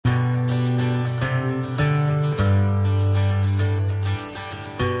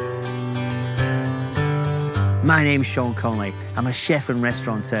My name's Sean Conley. I'm a chef and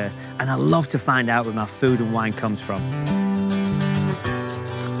restaurateur, and I love to find out where my food and wine comes from.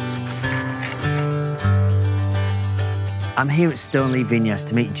 I'm here at Stoneleigh Vineyards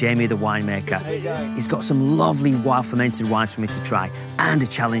to meet Jamie the winemaker. He's got some lovely wild-fermented wines for me to try and a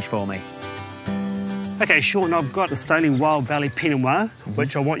challenge for me. OK, Sean, I've got the Stoneleigh Wild Valley Pinot Noir,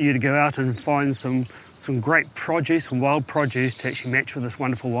 which I want you to go out and find some great produce and wild produce to actually match with this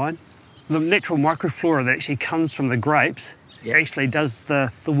wonderful wine. The natural microflora that actually comes from the grapes actually does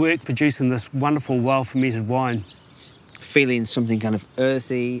the work producing this wonderful wild-fermented wine. Feeling something kind of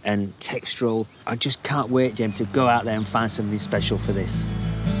earthy and textural. I just can't wait, James, to go out there and find something special for this.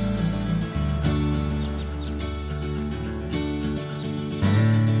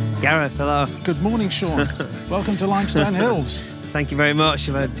 Gareth, hello. Good morning, Sean. Welcome to Limestone Hills. Thank you very much.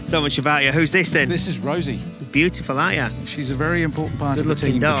 I've heard so much about you. Who's this then? This is Rosie. Beautiful, aren't you? She's a very important part of the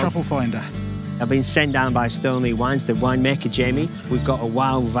Good-looking team, dog. the truffle finder. I've been sent down by Stoneleigh Wines, the winemaker Jamie. We've got a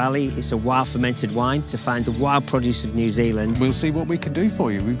Wild Valley. It's a wild fermented wine to find the wild produce of New Zealand. We'll see what we can do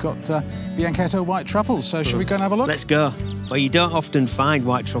for you. We've got Bianchetto white truffles, so shall we go and have a look? Let's go. Well, you don't often find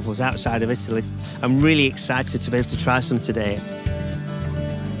white truffles outside of Italy. I'm really excited to be able to try some today.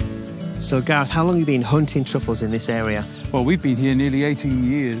 So, Gareth, how long have you been hunting truffles in this area? Well, we've been here nearly 18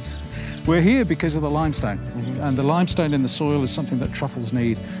 years. We're here because of the limestone, and the limestone in the soil is something that truffles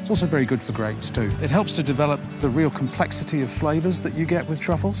need. It's also very good for grapes too. It helps to develop the real complexity of flavours that you get with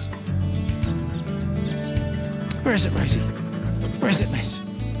truffles. Where is it, Rosie? Where is it, miss?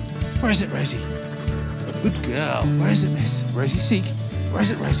 Where is it, Rosie? Good girl. Where is it, miss? Rosie, seek. Where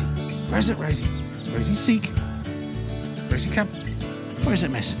is it, Rosie? Where is it, Rosie? Rosie, seek. Rosie, come. Where is it,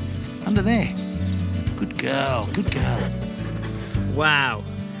 miss? Under there. Good girl, good girl. Wow.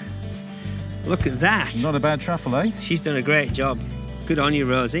 Look at that. Not a bad truffle, eh? She's done a great job. Good on you,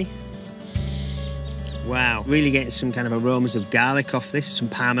 Rosie. Wow, really getting some kind of aromas of garlic off this, some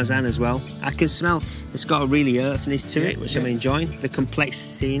parmesan as well. I can smell it's got a really earthiness to it, which I'm enjoying. The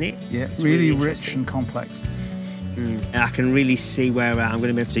complexity in it. Yeah, it's really rich and complex. I can really see where I'm going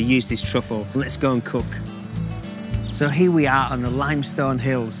to be able to use this truffle. Let's go and cook. So here we are on the Limestone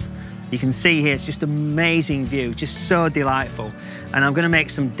Hills. You can see here, it's just an amazing view, just so delightful. And I'm going to make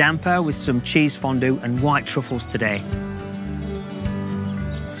some damper with some cheese fondue and white truffles today.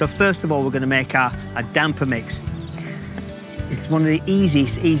 So first of all, we're going to make our damper mix. It's one of the easy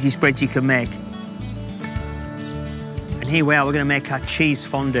spreads you can make. And here we are, we're going to make our cheese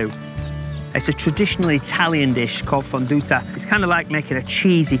fondue. It's a traditional Italian dish called fonduta. It's kind of like making a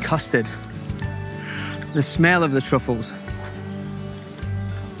cheesy custard. The smell of the truffles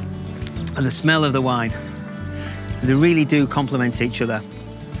and the smell of the wine, they really do complement each other.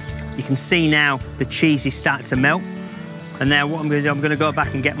 You can see now the cheese is starting to melt. And now what I'm going to do, I'm going to go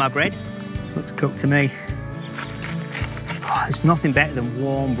back and get my bread. Looks cooked to me. Oh, there's nothing better than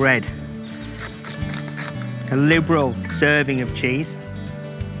warm bread. A liberal serving of cheese.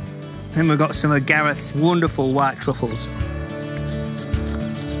 Then we've got some of Gareth's wonderful white truffles.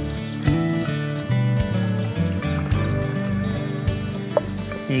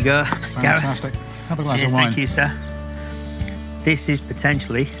 Here you go, Fantastic. Gareth. Have a glass Cheers, of wine. thank you, sir. This is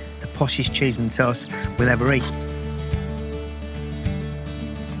potentially the poshest cheese and toast we'll ever eat.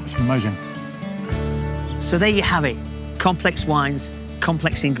 It's amazing. So there you have it. Complex wines,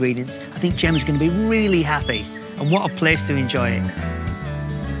 complex ingredients. I think Gemma's going to be really happy. And what a place to enjoy it.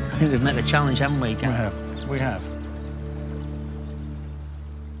 I think we've met the challenge, haven't we, Gareth? We have.